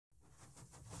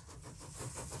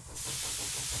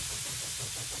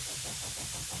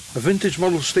A vintage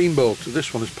model steamboat,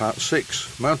 this one is part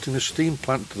 6, mounting a steam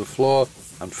plant to the floor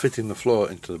and fitting the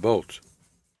floor into the boat.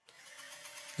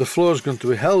 The floor is going to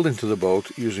be held into the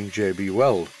boat using JB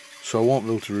weld, so I won't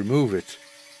be able to remove it.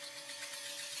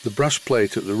 The brass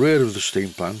plate at the rear of the steam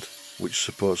plant, which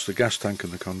supports the gas tank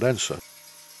and the condenser,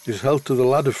 is held to the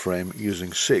ladder frame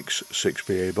using 6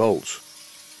 6BA bolts.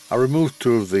 I removed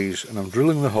 2 of these and I'm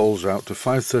drilling the holes out to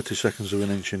 5/32 of an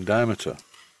inch in diameter.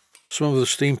 Some of the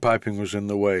steam piping was in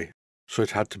the way, so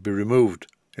it had to be removed.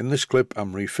 In this clip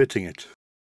I'm refitting it.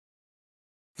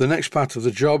 The next part of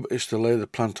the job is to lay the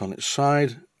plant on its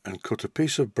side and cut a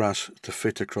piece of brass to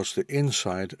fit across the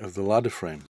inside of the ladder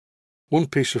frame. One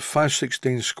piece of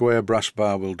 5/16 square brass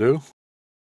bar will do.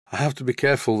 I have to be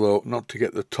careful though not to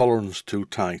get the tolerance too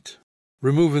tight.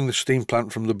 Removing the steam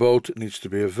plant from the boat needs to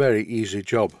be a very easy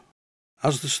job.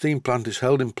 As the steam plant is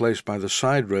held in place by the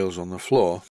side rails on the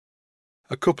floor,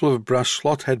 a couple of brass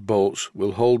slot head bolts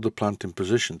will hold the plant in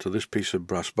position to this piece of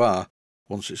brass bar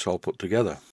once it's all put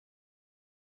together.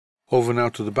 Over now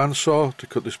to the bandsaw to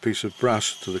cut this piece of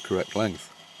brass to the correct length.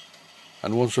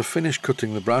 And once I've finished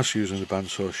cutting the brass using the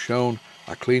bandsaw shown,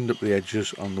 I cleaned up the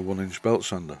edges on the 1-inch belt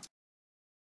sander.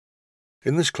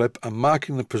 In this clip I'm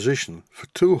marking the position for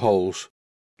 2 holes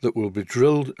that will be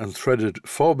drilled and threaded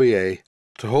 4BA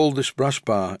to hold this brass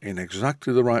bar in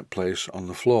exactly the right place on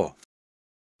the floor.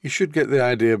 You should get the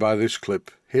idea by this clip.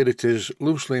 Here it is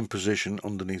loosely in position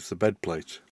underneath the bed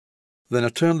plate. Then I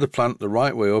turned the plant the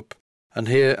right way up, and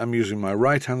here I'm using my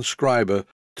right hand scriber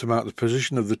to mark the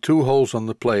position of the 2 holes on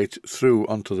the plate through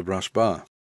onto the brass bar.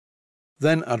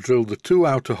 Then I drilled the 2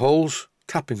 outer holes,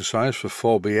 tapping size for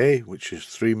 4BA, which is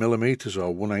 3mm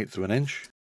or 1/8 of an inch.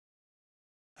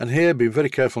 And here, be very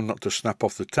careful not to snap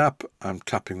off the tap, I'm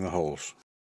tapping the holes.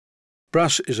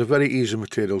 Brass is a very easy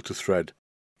material to thread.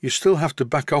 You still have to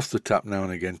back off the tap now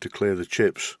and again to clear the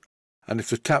chips, and if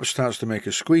the tap starts to make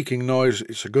a squeaking noise,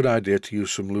 it's a good idea to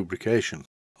use some lubrication,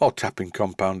 or tapping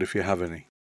compound if you have any.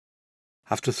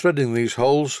 After threading these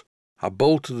holes, I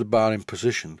bolted the bar in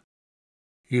position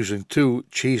using 2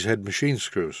 cheesehead machine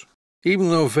screws. Even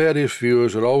though various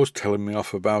viewers are always telling me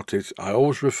off about it, I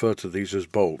always refer to these as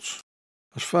bolts.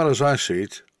 As far as I see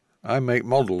it, I make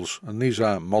models, and these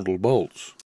are model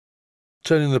bolts.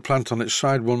 Turning the plant on its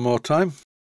side one more time,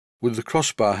 with the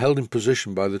crossbar held in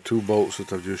position by the 2 bolts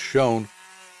that I've just shown,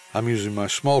 I'm using my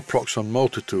small Proxon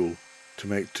motor tool to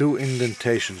make 2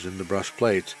 indentations in the brass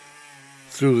plate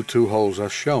through the 2 holes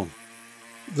as shown.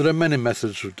 There are many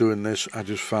methods of doing this, I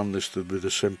just found this to be the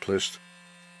simplest.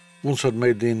 Once I'd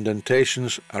made the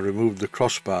indentations, I removed the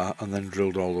crossbar and then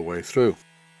drilled all the way through.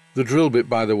 The drill bit,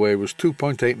 by the way, was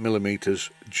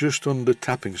 2.8mm, just under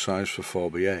tapping size for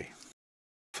 4BA.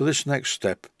 For this next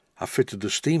step, I fitted the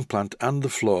steam plant and the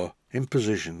floor in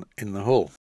position in the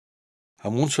hull.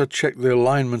 And once I'd checked the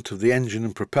alignment of the engine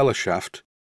and propeller shaft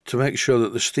to make sure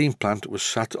that the steam plant was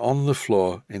sat on the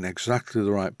floor in exactly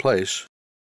the right place,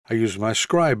 I used my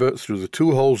scriber through the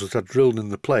 2 holes that I'd drilled in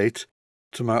the plate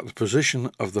to mark the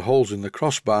position of the holes in the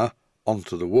crossbar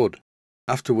onto the wood,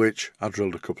 after which I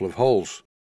drilled a couple of holes.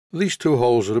 These 2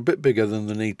 holes are a bit bigger than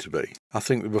they need to be. I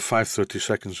think they were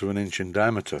 5/32 of an inch in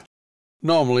diameter.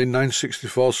 Normally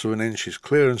 9/64 of an inch is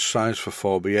clearance size for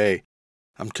 4BA.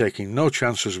 I'm taking no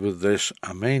chances with this,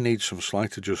 I may need some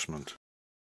slight adjustment.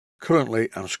 Currently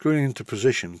I'm screwing into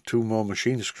position 2 more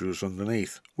machine screws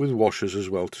underneath, with washers as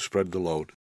well to spread the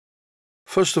load.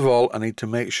 First of all, I need to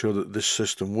make sure that this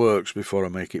system works before I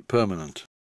make it permanent.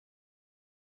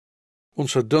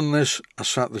 Once I'd done this, I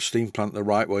sat the steam plant the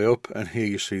right way up, and here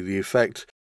you see the effect.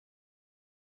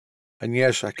 And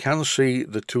yes, I can see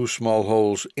the 2 small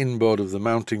holes inboard of the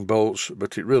mounting bolts,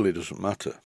 but it really doesn't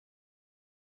matter.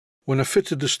 When I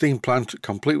fitted the steam plant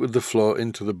complete with the floor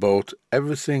into the boat,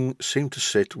 everything seemed to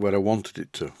sit where I wanted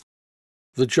it to.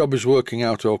 The job is working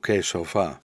out okay so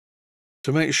far.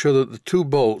 To make sure that the 2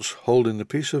 bolts holding the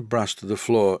piece of brass to the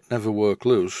floor never work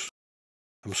loose,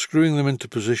 I'm screwing them into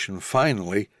position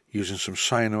finally using some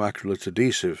cyanoacrylate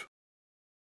adhesive.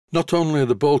 Not only are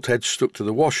the bolt heads stuck to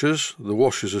the washers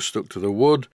are stuck to the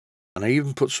wood, and I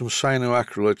even put some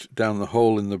cyanoacrylate down the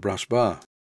hole in the brass bar.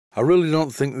 I really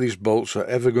don't think these bolts are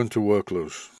ever going to work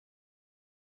loose.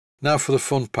 Now for the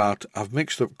fun part, I've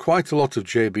mixed up quite a lot of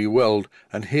JB weld,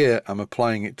 and here I'm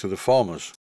applying it to the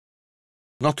formers.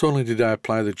 Not only did I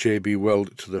apply the JB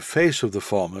weld to the face of the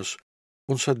formers,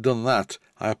 once I'd done that,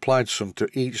 I applied some to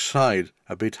each side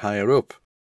a bit higher up.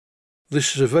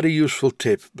 This is a very useful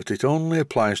tip, but it only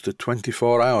applies to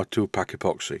 24-hour 2-pack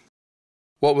epoxy.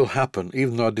 What will happen,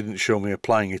 even though I didn't show me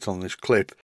applying it on this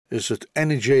clip, is that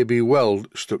any JB weld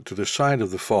stuck to the side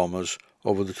of the formers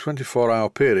over the 24-hour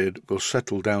period will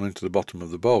settle down into the bottom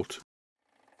of the boat.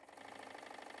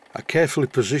 I carefully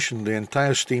positioned the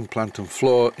entire steam plant and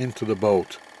floor into the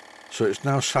boat, so it's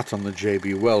now sat on the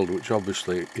JB Weld, which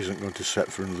obviously isn't going to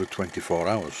set for another 24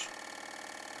 hours.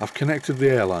 I've connected the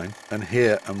airline, and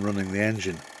here I'm running the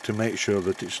engine to make sure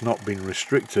that it's not been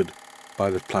restricted by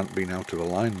the plant being out of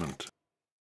alignment.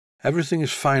 Everything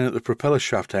is fine at the propeller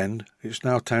shaft end. It's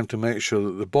now time to make sure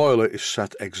that the boiler is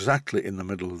sat exactly in the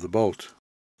middle of the boat.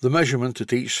 The measurement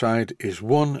at each side is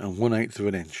 1 1/8 of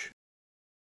an inch.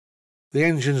 The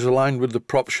engine's aligned with the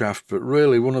prop shaft, but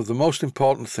really one of the most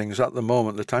important things at the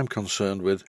moment that I'm concerned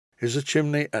with is the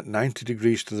chimney at 90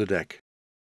 degrees to the deck.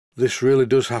 This really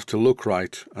does have to look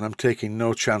right, and I'm taking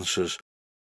no chances.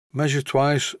 Measure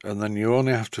twice and then you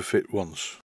only have to fit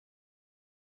once.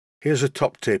 Here's a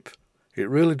top tip. It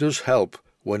really does help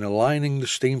when aligning the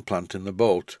steam plant in the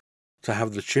boat to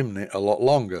have the chimney a lot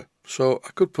longer, so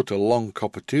I could put a long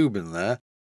copper tube in there,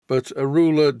 but a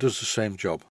ruler does the same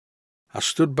job. I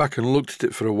stood back and looked at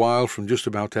it for a while from just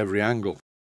about every angle.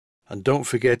 And don't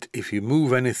forget, if you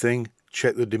move anything,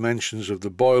 check the dimensions of the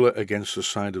boiler against the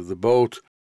side of the boat,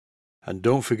 and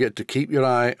don't forget to keep your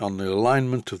eye on the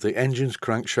alignment of the engine's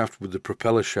crankshaft with the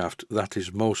propeller shaft. That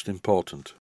is most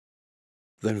important.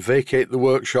 Then vacate the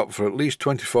workshop for at least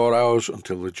 24 hours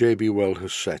until the JB Weld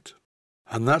has set.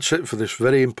 And that's it for this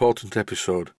very important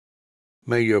episode.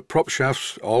 May your prop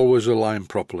shafts always align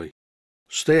properly.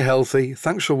 Stay healthy,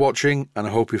 thanks for watching, and I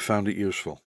hope you found it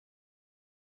useful.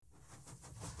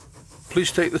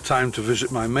 Please take the time to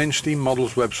visit my main Steam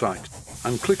Models website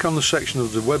and click on the section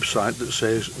of the website that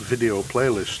says Video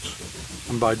Playlists.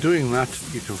 And by doing that,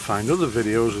 you can find other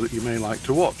videos that you may like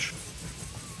to watch.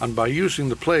 And by using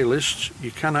the playlists,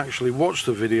 you can actually watch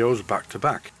the videos back to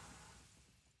back.